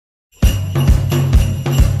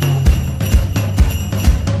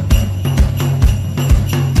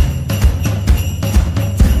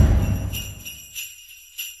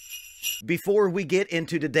Before we get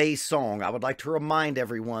into today's song, I would like to remind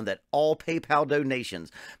everyone that all PayPal donations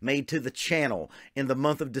made to the channel in the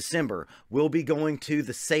month of December will be going to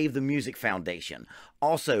the Save the Music Foundation.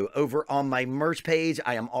 Also, over on my merch page,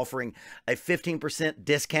 I am offering a 15%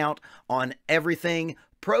 discount on everything.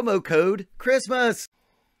 Promo code Christmas.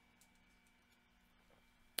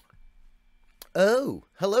 Oh,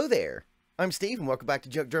 hello there. I'm Steve, and welcome back to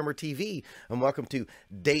Junkdrummer TV, and welcome to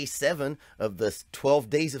day 7 of the 12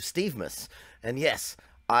 days of Stevemas. And yes,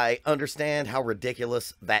 I understand how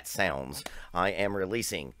ridiculous that sounds. I am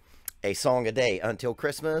releasing a song a day until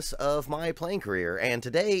Christmas of my playing career, and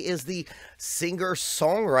today is the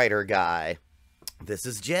singer-songwriter guy. This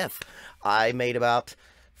is Jeff. I made about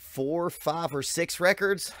 4, 5, or 6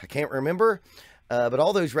 records. I can't remember. But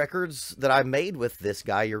all those records that I made with this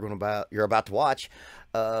guy you're about to watch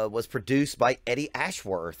was produced by Eddie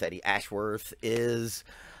Ashworth. Eddie Ashworth is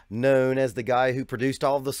known as the guy who produced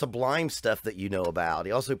all the Sublime stuff that you know about.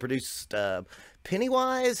 He also produced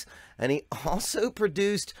Pennywise, and he also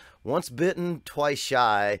produced Once Bitten, Twice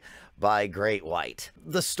Shy by Great White.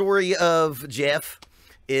 The story of Jeff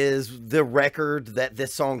is the record that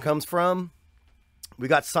this song comes from. We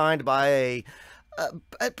got signed by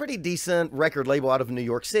a pretty decent record label out of New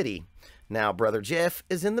York City. Now, Brother Jeff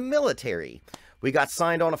is in the military. We got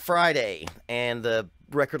signed on a Friday, and the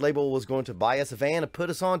record label was going to buy us a van and put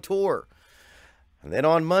us on tour. And then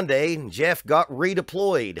on Monday, Jeff got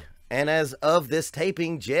redeployed. And as of this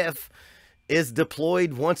taping, Jeff is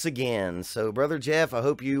deployed once again. So, Brother Jeff, I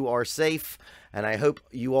hope you are safe, and I hope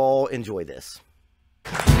you all enjoy this.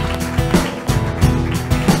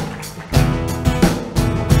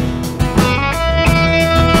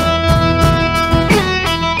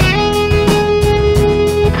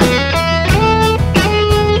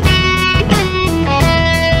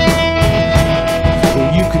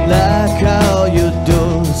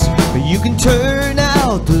 You can turn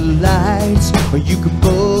out the lights, or you can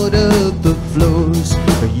board up the floors,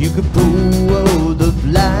 or you can pull the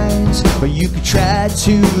blinds, or you can try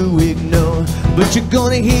to ignore. But you're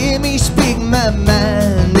gonna hear me speak my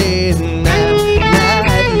mind, and I'm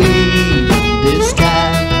not leaving this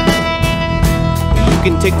time. You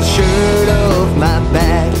can take the shirt off my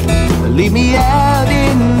back, or leave me out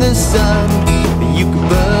in the sun. You can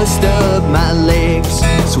bust up my legs,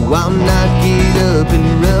 so I'll not get up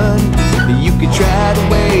and run. You can try to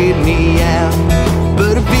wait me out,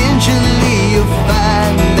 but eventually you'll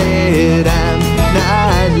find that I'm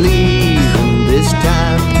not leaving this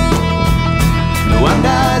time. No, I'm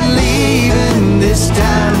not leaving this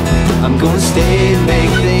time. I'm gonna stay and make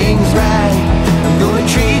things right. I'm gonna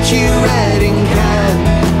treat you right and kind.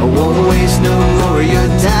 I won't waste no more of your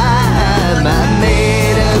time. I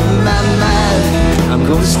made up my mind. I'm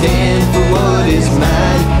gonna stand for what is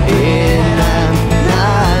mine, and I'm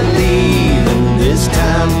not leaving this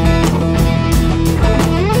time.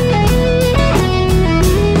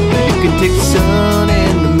 You can take the sun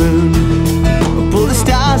and the moon, or pull the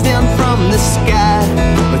stars down from the sky,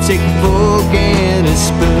 or take a fork and a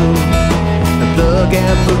spoon and plug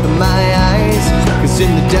out both of my eyes. Cause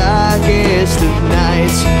in the darkest of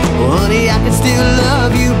nights, oh honey, I can still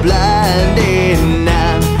love you blind, and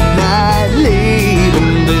I'm not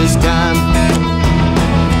leaving this time.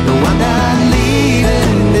 No, I'm not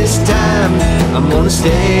leaving this time. I'm gonna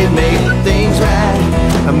stay and make things right.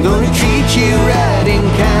 I'm gonna treat you right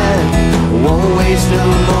and kind. I won't waste no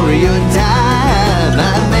more of your time.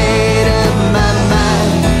 I made up my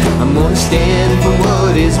mind. I'm gonna stand for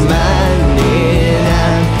what is mine, and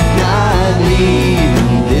I'm not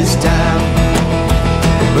leaving this time.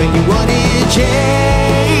 When you wanted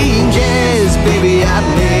changes, baby, I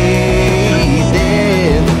made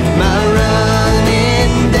them. My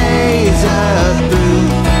running days are through.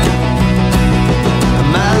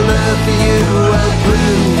 My love for you I'll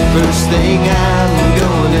prove. First thing I'm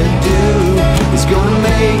gonna do is gonna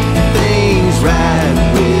make things right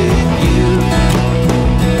with you.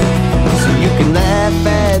 So you can laugh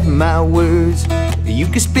at my words, you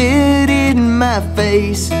can spit in my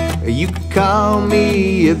face, or you can call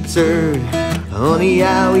me absurd. Honey,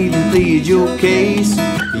 I'll even plead your case.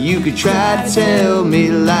 You could try to tell me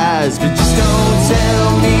lies, but just don't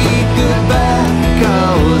tell me goodbye,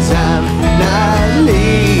 cause I'm not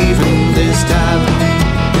leaving this time.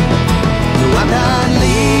 No, I'm not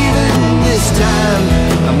leaving this time.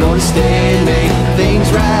 I'm gonna stay and make things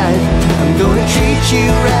right. I'm gonna treat you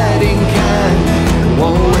right and kind. I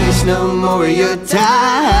won't waste no more of your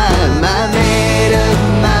time. I made up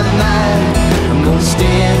my mind. I'm gonna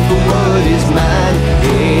stand for what is mine.